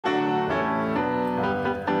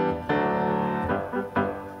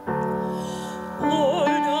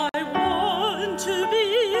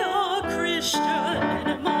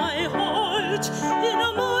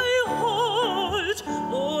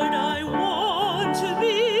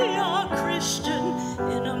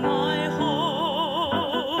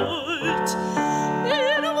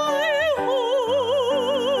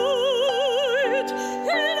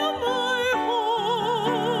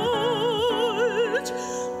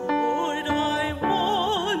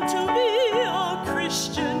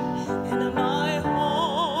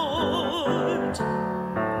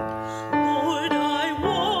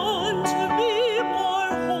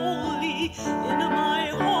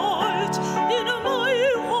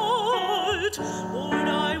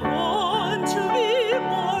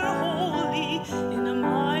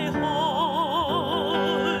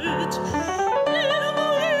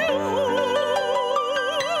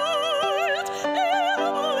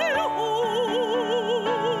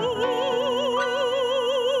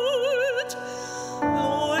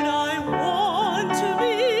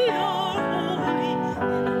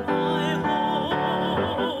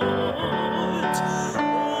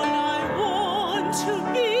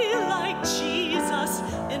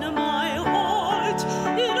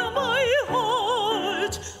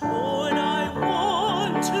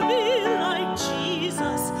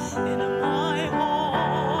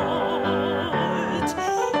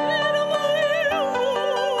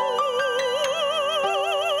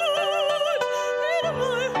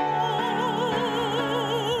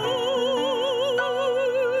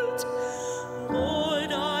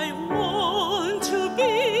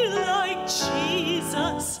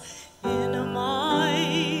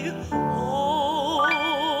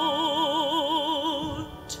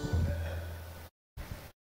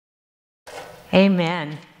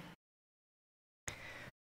Amen.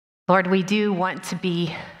 Lord, we do want to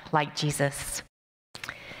be like Jesus.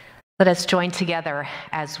 Let us join together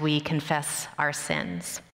as we confess our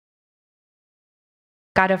sins.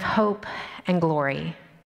 God of hope and glory,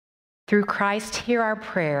 through Christ, hear our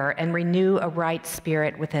prayer and renew a right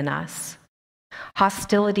spirit within us.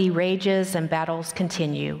 Hostility rages and battles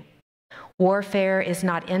continue. Warfare is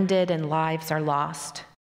not ended and lives are lost.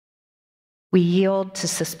 We yield to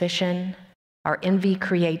suspicion. Our envy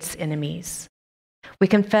creates enemies. We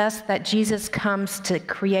confess that Jesus comes to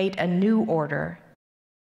create a new order,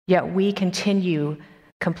 yet we continue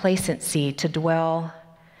complacency to dwell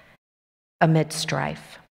amid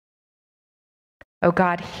strife. O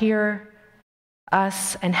God, hear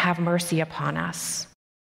us and have mercy upon us.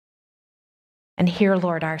 And hear,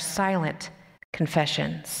 Lord, our silent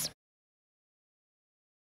confessions.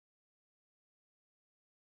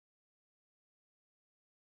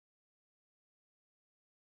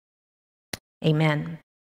 Amen.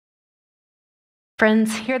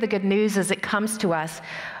 Friends, hear the good news as it comes to us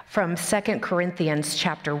from 2 Corinthians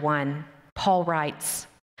chapter 1. Paul writes,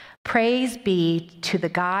 "Praise be to the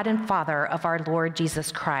God and Father of our Lord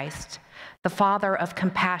Jesus Christ, the Father of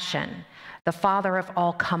compassion, the Father of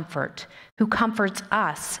all comfort, who comforts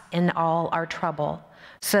us in all our trouble,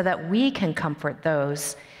 so that we can comfort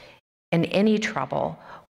those in any trouble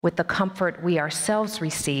with the comfort we ourselves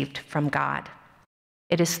received from God.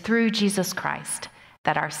 It is through Jesus Christ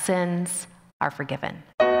that our sins are forgiven."